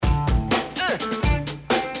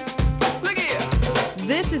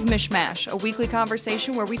This is MichMash, a weekly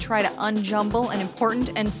conversation where we try to unjumble an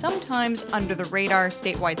important and sometimes under-the-radar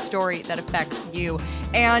statewide story that affects you.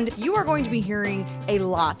 And you are going to be hearing a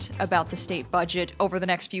lot about the state budget over the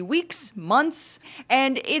next few weeks, months,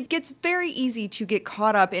 and it gets very easy to get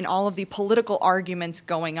caught up in all of the political arguments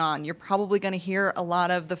going on. You're probably going to hear a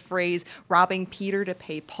lot of the phrase, robbing Peter to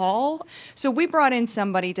pay Paul. So we brought in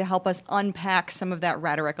somebody to help us unpack some of that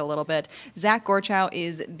rhetoric a little bit. Zach Gorchow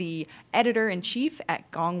is the editor-in-chief at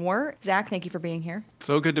Gongwar. Zach, thank you for being here.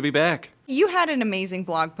 So good to be back. You had an amazing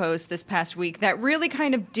blog post this past week that really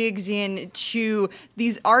kind of digs into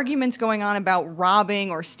these arguments going on about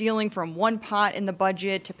robbing or stealing from one pot in the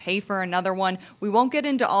budget to pay for another one. We won't get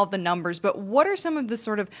into all the numbers, but what are some of the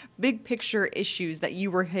sort of big picture issues that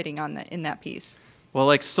you were hitting on in that piece? Well,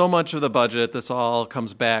 like so much of the budget, this all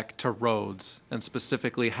comes back to roads, and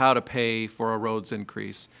specifically how to pay for a roads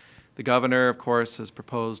increase. The governor, of course, has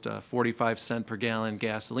proposed a 45-cent per gallon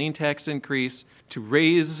gasoline tax increase to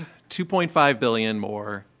raise $2.5 billion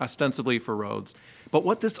more, ostensibly for roads. But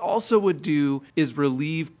what this also would do is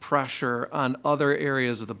relieve pressure on other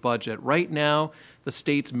areas of the budget. Right now, the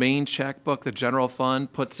state's main checkbook, the general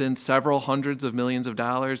fund, puts in several hundreds of millions of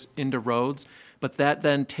dollars into roads, but that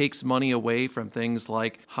then takes money away from things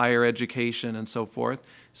like higher education and so forth.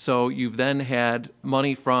 So you've then had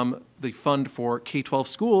money from the fund for K-12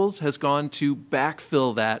 schools has gone to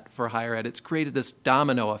backfill that for higher ed. It's created this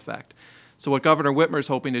domino effect. So what Governor Whitmer's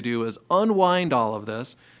hoping to do is unwind all of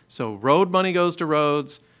this. So road money goes to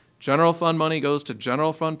roads, general fund money goes to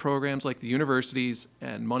general fund programs like the universities,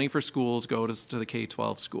 and money for schools goes to the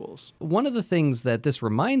K-12 schools. One of the things that this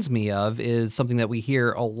reminds me of is something that we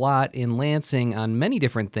hear a lot in Lansing on many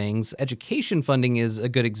different things. Education funding is a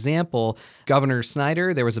good example. Governor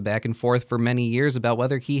Snyder, there was a back and forth for many years about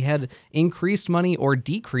whether he had increased money or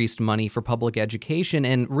decreased money for public education,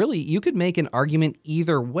 and really you could make an argument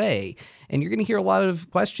either way. And you're going to hear a lot of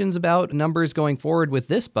questions about numbers going forward with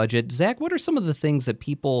this budget. Zach, what are some of the things that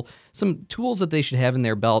some tools that they should have in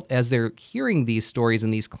their belt as they're hearing these stories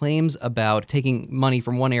and these claims about taking money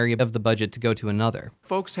from one area of the budget to go to another?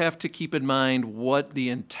 Folks have to keep in mind what the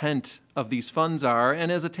intent of these funds are, and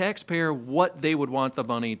as a taxpayer, what they would want the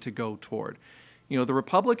money to go toward. You know, the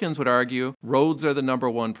Republicans would argue roads are the number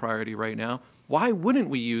one priority right now. Why wouldn't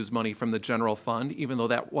we use money from the general fund, even though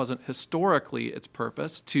that wasn't historically its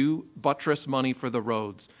purpose, to buttress money for the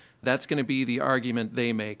roads? That's going to be the argument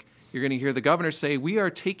they make. You're going to hear the governor say, we are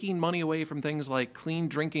taking money away from things like clean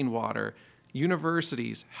drinking water,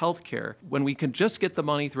 universities, healthcare, when we can just get the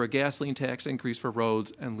money through a gasoline tax increase for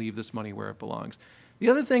roads and leave this money where it belongs. The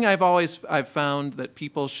other thing I've found that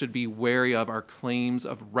people should be wary of are claims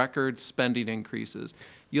of record spending increases.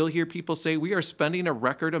 You'll hear people say, we are spending a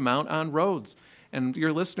record amount on roads. And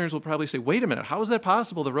your listeners will probably say, wait a minute, how is that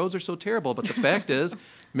possible? The roads are so terrible. But the fact is,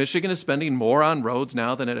 Michigan is spending more on roads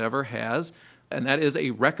now than it ever has. And that is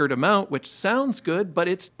a record amount, which sounds good, but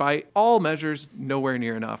it's by all measures nowhere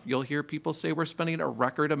near enough. You'll hear people say we're spending a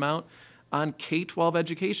record amount on K-12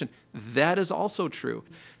 education. That is also true.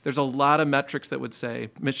 There's a lot of metrics that would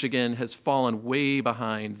say Michigan has fallen way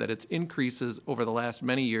behind, that its increases over the last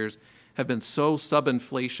many years have been so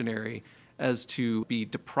sub-inflationary as to be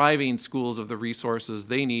depriving schools of the resources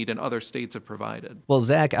they need and other states have provided. Well,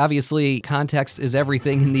 Zach, obviously context is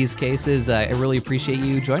everything in these cases. I really appreciate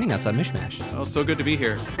you joining us on MichMash. Oh, so good to be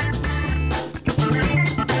here.